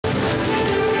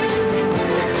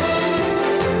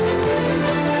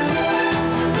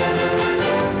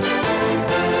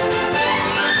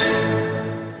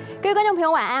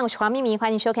安，我是黄咪咪，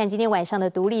欢迎收看今天晚上的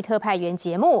独立特派员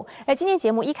节目。而今天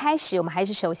节目一开始，我们还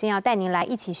是首先要带您来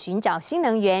一起寻找新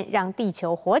能源，让地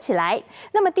球活起来。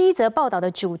那么第一则报道的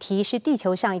主题是地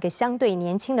球上一个相对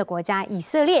年轻的国家——以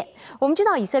色列。我们知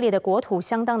道以色列的国土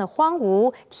相当的荒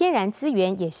芜，天然资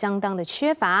源也相当的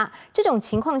缺乏。这种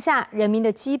情况下，人民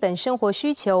的基本生活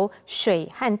需求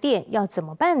水和电要怎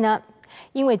么办呢？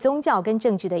因为宗教跟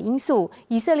政治的因素，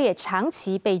以色列长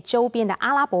期被周边的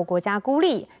阿拉伯国家孤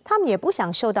立，他们也不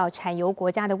想受到产油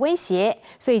国家的威胁，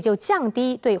所以就降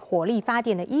低对火力发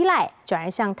电的依赖，转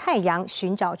而向太阳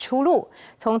寻找出路。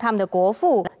从他们的国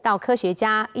父到科学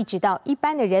家，一直到一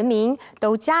般的人民，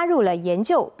都加入了研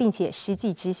究并且实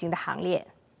际执行的行列。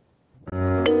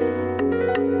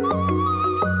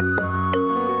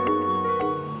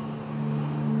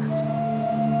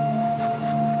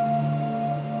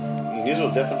In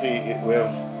Israel, definitely we have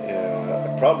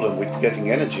a problem with getting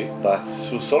energy, but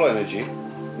through solar energy,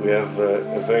 we have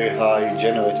a very high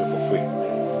generator for free,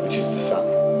 which is the sun.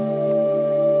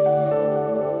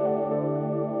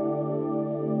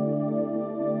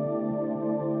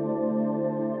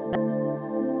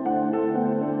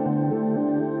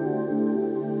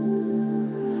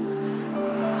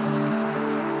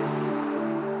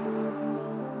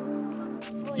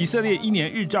 以色列一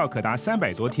年日照可达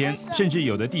300多天，甚至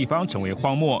有的地方成为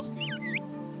荒漠。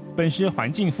本是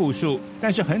环境富庶，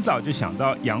但是很早就想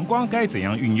到阳光该怎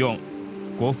样运用。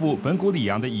国父本古里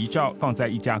昂的遗照放在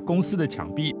一家公司的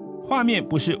墙壁，画面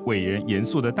不是伟人严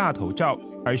肃的大头照，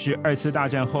而是2次大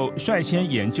战后率先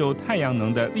研究太阳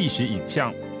能的历史影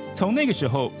像。从那个时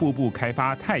候，步步开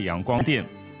发太阳光电。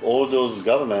All those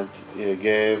government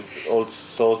gave all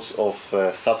sorts of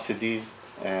subsidies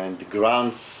and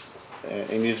grants.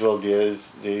 In Israel, there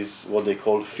is what they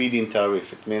call feed-in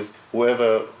tariff. It means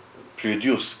whoever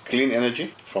produce clean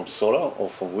energy from solar or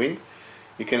from wind,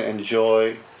 you can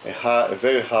enjoy a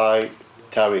very high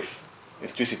tariff,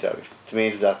 electricity tariff. It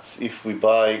means that if we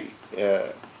buy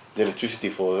the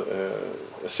electricity for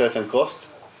a certain cost,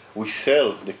 we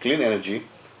sell the clean energy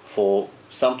for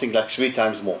something like 3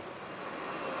 times more.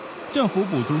 政府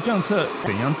补助政策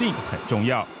怎样定很重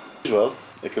要。Israel,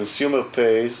 the consumer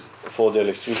pays for the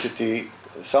electricity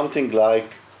something like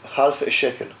half a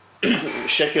shekel.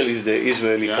 Shekel is the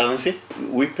Israeli currency.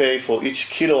 We pay for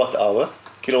each kilowatt hour.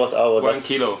 1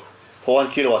 kilo. For 1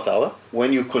 kilowatt hour.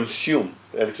 When you consume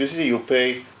electricity, you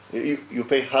pay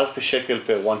half a shekel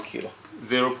per 1 kilo.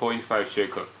 0.5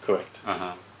 shekel. Correct.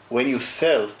 When you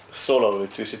sell solar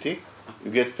electricity,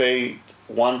 you get paid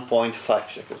 1.5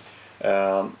 shekels.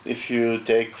 If you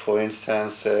take, for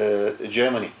instance,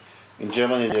 Germany. In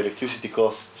Germany, the electricity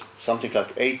costs something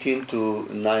like 18 to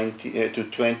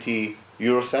 20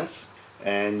 euro cents,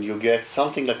 and you get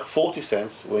something like 40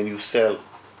 cents when you sell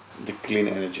the clean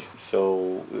energy.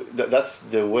 So that's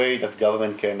the way that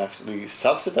government can actually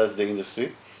subsidize the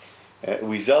industry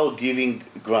without giving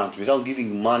grant, without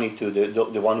giving money to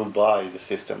the one who buys the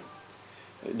system.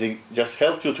 They just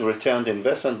help you to return the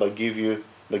investment by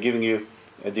giving you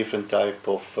a different type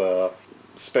of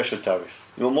special tariff.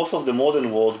 You know, most of the modern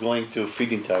world going to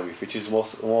feed-in tariff, which is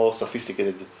more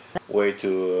sophisticated way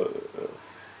to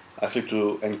actually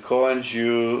to encourage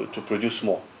you to produce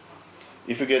more.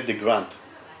 If you get the grant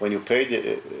when you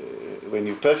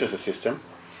purchase a system,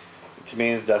 it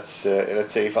means that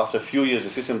let's say if after a few years the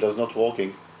system doesn't work.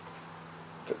 I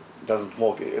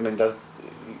mean,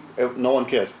 no one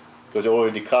cares because you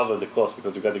already covered the cost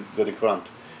because you got the grant.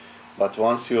 But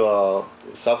once you are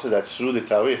subsidized through the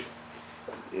tariff,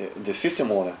 the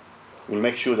system owner will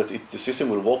make sure that the system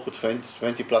will work for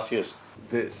 20 plus years.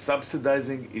 The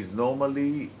subsidizing is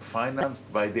normally financed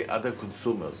by the other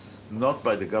consumers, not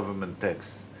by the government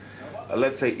tax.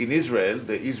 Let's say in Israel,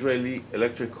 the Israeli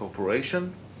Electric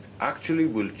Corporation actually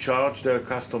will charge their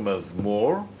customers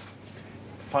more,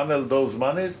 funnel those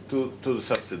monies to the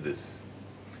subsidies.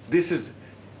 This is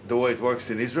the way it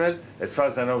works in Israel. As far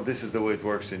as I know, this is the way it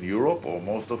works in Europe, or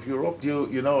most of Europe.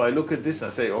 You know, I look at this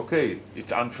and say, okay,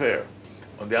 it's unfair.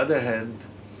 On the other hand,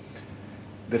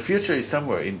 the future is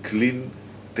somewhere in clean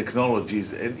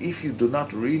technologies, and if you do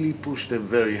not really push them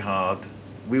very hard,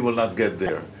 we will not get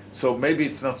there. So maybe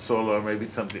it's not solar, maybe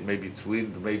it's something, maybe it's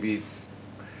wind, maybe it's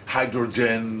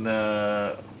hydrogen,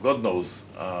 God knows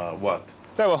what.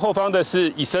 在我后方的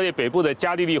是以色列北部的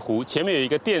加利利湖，前面有一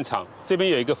个电厂，这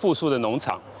边有一个富庶的农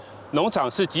场。农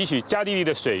场是汲取加利利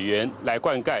的水源来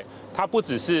灌溉，它不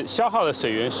只是消耗了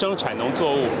水源生产农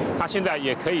作物，它现在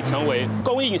也可以成为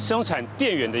供应生产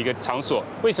电源的一个场所。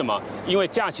为什么？因为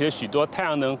架起了许多太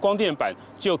阳能光电板，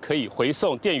就可以回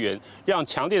送电源，让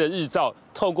强烈的日照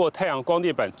透过太阳光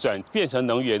电板转变成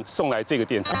能源，送来这个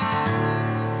电厂。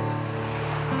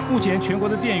目前全国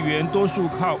的电源多数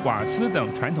靠瓦斯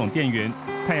等传统电源，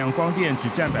太阳光电只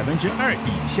占2%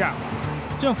以下。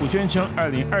政府宣称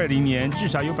，2020年至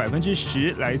少有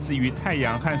10%来自于太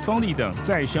阳和风力等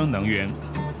再生能源。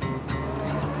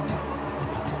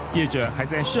业者还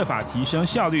在设法提升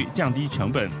效率，降低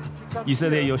成本。以色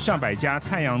列有上百家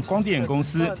太阳光电公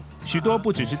司，许多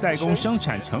不只是代工生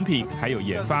产成品，还有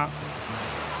研发。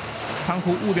仓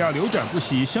库物料流转不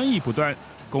息，生意不断。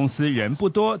公司人不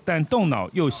多，但动脑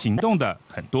又行动的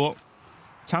很多。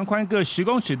长宽各10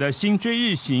公尺的新追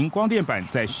日型光电板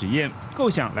在实验，构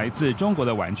想来自中国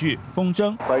的玩具风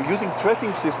筝。By using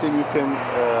tracking system, you can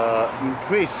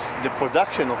increase the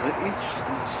production of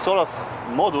each solar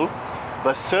module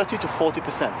by 30 to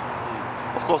 40%.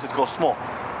 Of course, it costs more.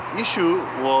 Issue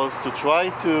was to try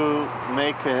to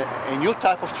make a new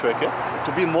type of tracker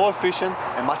to be more efficient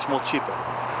and much more cheaper.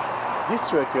 This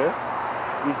tracker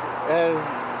has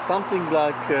something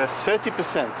like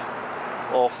 30%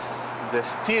 of the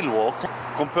steel work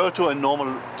compared to a normal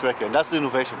tracker. That's the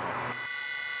innovation.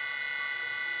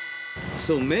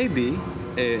 So maybe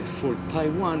for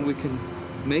Taiwan we can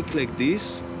make like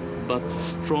this, but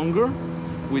stronger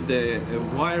with a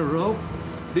wire rope.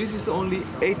 This is only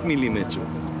 8mm.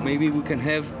 Maybe we can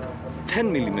have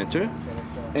 10mm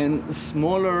and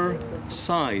smaller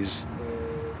size.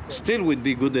 Still would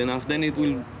be good enough. Then it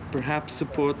will perhaps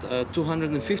support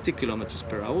 250 kilometers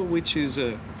per hour, which is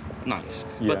nice.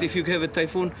 Yeah. But if you have a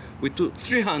typhoon with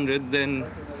 300, then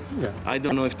I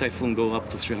don't know if typhoon go up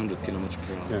to 300 kilometers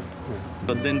per hour.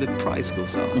 But then the price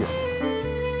goes up. Yes.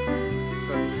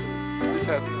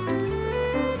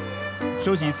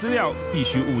 收集资料必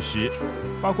须务实，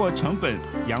包括成本、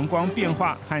阳光变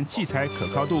化和器材可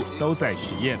靠度都在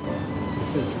实验。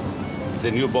This is the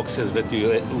new boxes that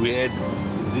we add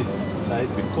this side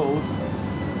because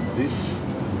this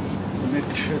make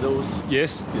shadows.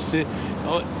 Yes. You see,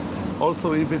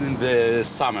 also even in the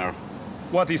summer.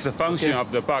 What is the function of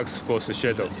the box for the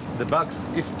shadow? The box,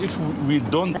 if we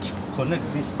don't connect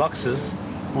these boxes,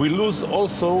 we lose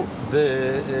also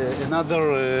the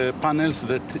another panels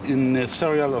that in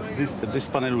serial of this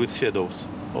panel with shadows.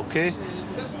 Okay.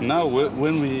 Now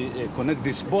when we connect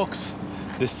this box,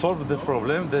 they solve the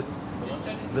problem that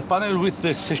the panel with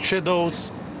the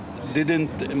shadows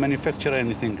didn't manufacture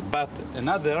anything, but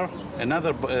another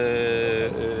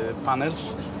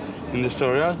panels in the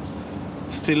serial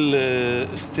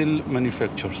still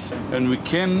manufactures, and we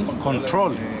can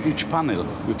control each panel.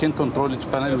 We can control each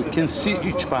panel. We can see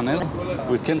each panel.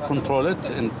 We can control it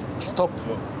and stop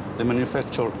the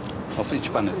manufacture of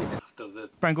each panel.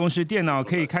 办公室电脑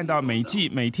可以看到每季、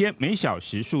每天、每小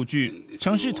时数据，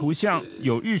城市图像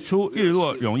有日出日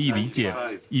落，容易理解，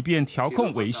以便调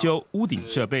控维修屋顶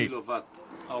设备。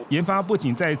研发不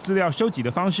仅在资料收集的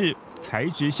方式、材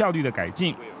质效率的改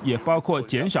进，也包括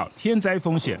减少天灾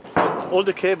风险。All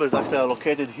the cables actually are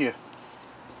located here,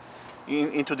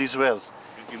 into these rails.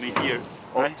 You mean here,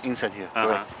 right? Inside here.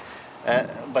 Correct.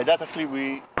 By that, actually,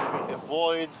 we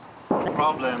avoid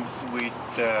problems with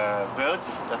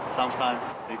birds that sometimes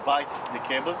they bite the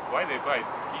cables. Why they bite?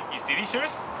 It's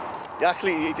delicious.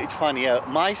 Actually, it's funny.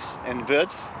 Mice and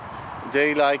birds,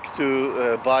 they like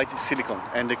to bite silicone,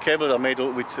 and the cables are made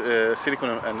with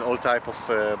silicone and all type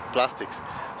of plastics.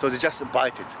 So they just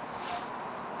bite it.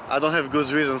 I don't have good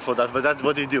reason for that, but that's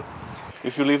what they do.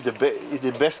 If you leave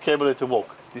the best cable at the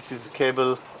walk, this is a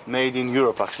cable made in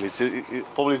Europe. Actually, it's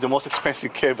probably the most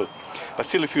expensive cable. But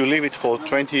still, if you leave it for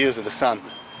 20 years in the sun,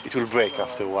 it will break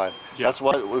after a while. Yeah. That's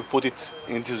why we put it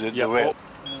into the rail.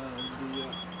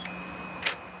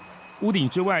 屋顶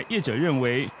之外，业者认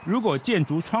为，如果建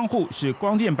筑窗户是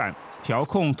光电板，调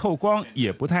控透光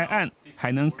也不太暗，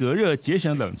还能隔热节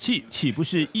省冷气，岂不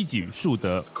是一举数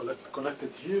得？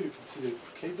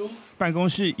办公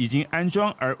室已经安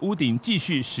装，而屋顶继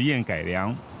续实验改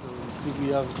良。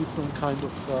We have different kind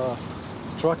of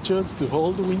structures to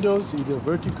hold the windows, either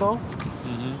vertical.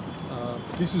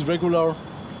 This is regular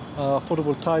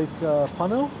photovoltaic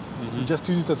panel. We just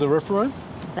use it as a reference.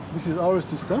 This is our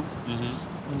system.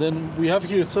 And then we have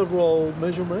here several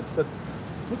measurements, but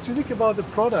what's unique about the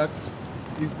product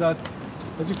is that,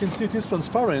 as you can see, it is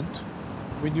transparent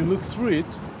when you look through it,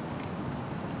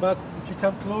 but if you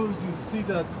come close, you'll see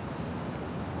that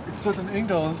at certain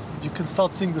angles, you can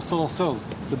start seeing the solar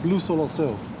cells, the blue solar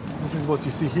cells. This is what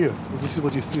you see here. This is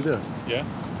what you see there. Yeah.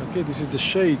 Okay, this is the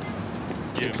shade.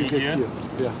 Yeah. You get here.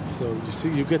 Yeah. So you see,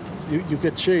 you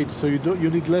get shade, so you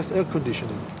need less air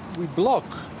conditioning. We block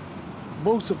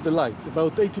most of the light,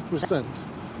 about 80%.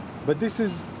 But this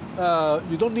is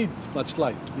you don't need much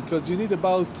light because you need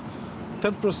about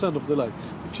 10% of the light.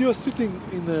 If you are sitting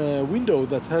in a window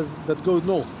that goes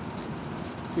north,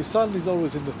 The sun is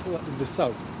always in the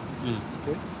south,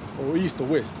 okay? Or east or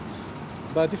west.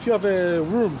 But if you have a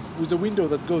room with a window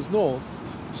that goes north,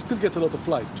 you still get a lot of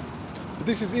light. But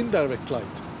this is indirect light.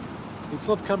 It's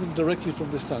not coming directly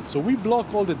from the sun. So we block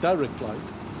all the direct light,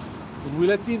 and we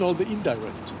let in all the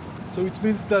indirect. So it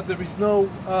means that there is no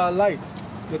light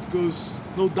that goes,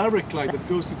 no direct light that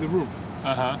goes to the room.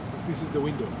 If this is the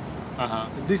window.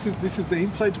 And this is the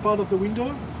inside part of the window.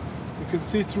 You can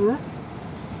see through.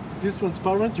 This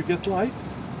transparent, you get light,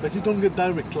 but you don't get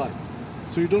direct light,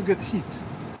 so you don't get heat.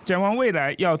 展望未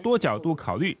来，要多角度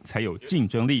考虑，才有竞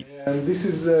争力。 And this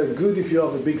is good if you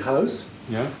have a big house,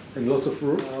 and lots of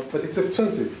roof, but it's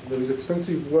expensive. There is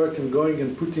expensive work in going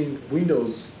and putting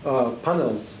windows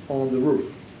panels on the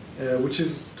roof, which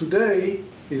is today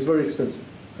is very expensive.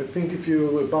 I think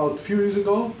about a few years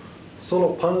ago,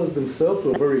 solar panels themselves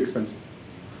were very expensive.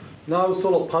 Now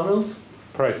solar panels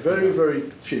very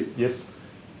cheap. Yes.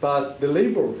 But the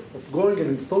labor of going and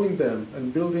installing them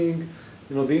and building,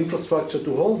 the infrastructure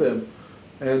to hold them,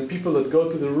 and people that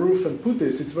go to the roof and put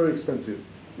this, it's very expensive.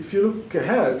 If you look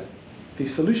ahead, the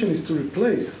solution is to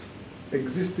replace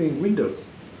existing windows,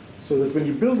 so that when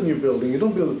you build a new building, you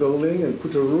don't build a building and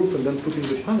put a roof and then put in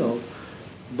the panels,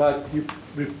 but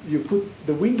you put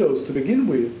the windows to begin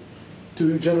with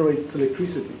to generate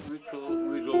electricity.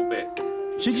 We go back.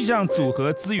 实际上，组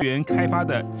合资源开发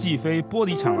的既非玻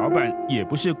璃厂老板，也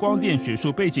不是光电学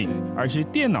术背景，而是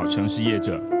电脑程式业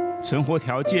者。存活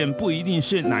条件不一定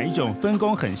是哪一种分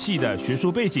工很细的学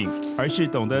术背景，而是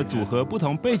懂得组合不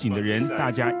同背景的人，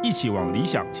大家一起往理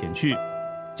想前去。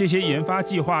这些研发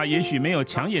计划也许没有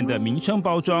抢眼的名称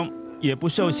包装，也不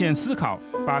受限思考，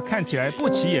把看起来不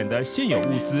起眼的现有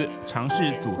物资尝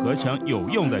试组合成有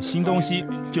用的新东西，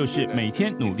就是每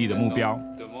天努力的目标。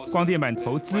 光电板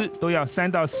投资都要3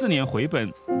到4年回本，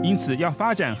因此要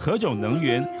发展何种能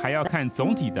源，还要看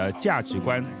总体的价值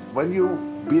观。 When you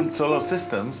build solar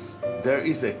systems,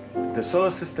 the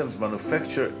solar systems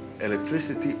manufacture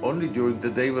electricity only during the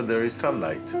day when there is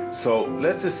sunlight. So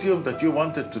let's assume that you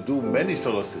wanted to do many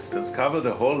solar systems, cover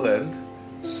the whole land,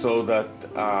 so that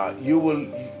you will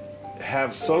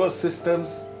have solar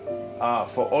systems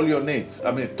for all your needs.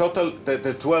 I mean, total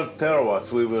the 12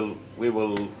 terawatts we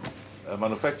will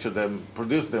manufacture them,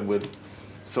 produce them with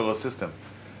solar system.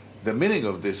 The meaning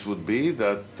of this would be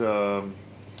that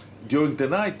during the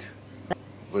night,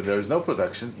 when there is no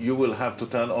production, you will have to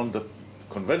turn on the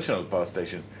conventional power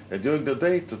stations, and during the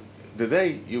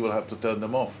day you will have to turn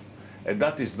them off, and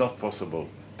that is not possible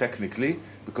technically,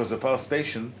 because the power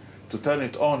station, to turn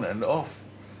it on and off,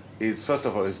 is first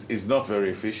of all is not very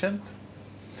efficient,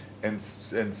 and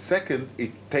second,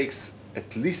 it takes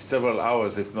at least several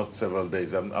hours, if not several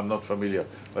days. I'm not familiar,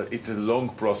 but it's a long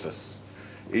process.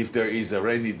 If there is a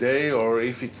rainy day or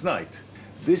if it's night.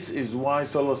 This is why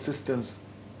solar systems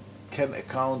can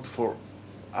account for,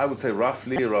 I would say,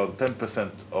 roughly around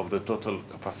 10% of the total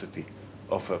capacity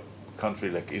of a country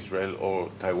like Israel or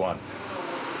Taiwan.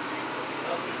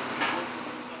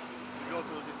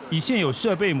 以现有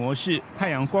设备模式，太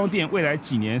阳光电未来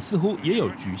几年似乎也有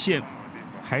局限。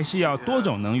 还是要多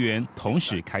种能源同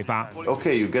时开发。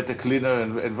Okay, you get a cleaner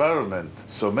environment.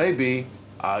 So maybe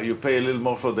you pay a little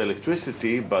more for the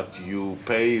electricity, but you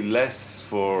pay less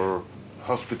for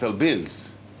hospital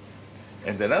bills.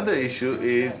 And another issue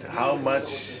is how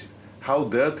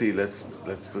dirty. Let's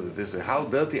put it this way: how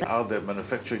dirty are the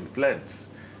manufacturing plants?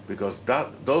 Because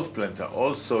those plants are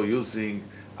also using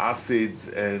acids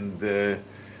and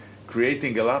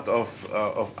creating a lot of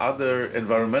other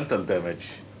environmental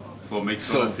damage. For make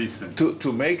solar system.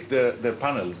 To make the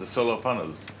panels, the solar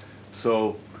panels.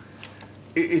 So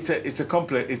it's a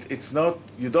complex. It's not.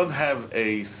 You don't have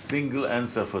a single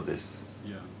answer for this.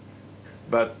 Yeah.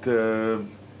 But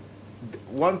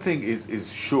one thing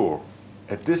is sure.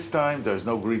 At this time, there's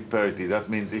no grid parity. That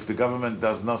means if the government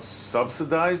does not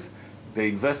subsidize, the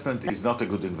investment is not a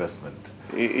good investment.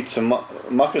 It's a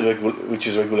market which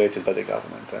is regulated by the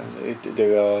government, and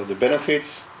there are the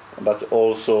benefits. But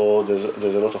also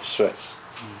there's a lot of threats,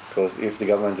 because if the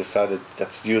government decided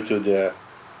that's due to the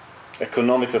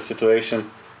economical situation,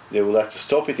 they would like to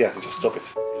stop it, they have to just stop it.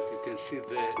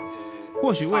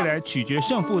 或许未来取决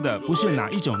胜负的不是哪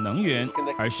一种能源，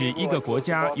而是一个国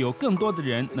家有更多的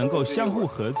人能够相互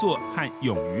合作和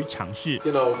勇于尝试。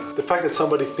The fact that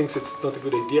somebody thinks it's not a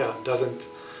good idea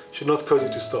should not cause you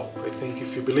to stop. I think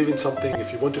if you believe in something,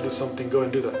 if you want to do something, go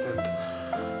and do that.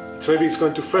 And maybe it's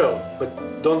going to fail, but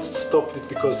don't stop it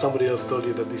because somebody else told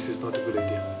you that this is not a good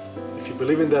idea. If you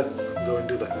believe in that, go and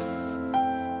do that.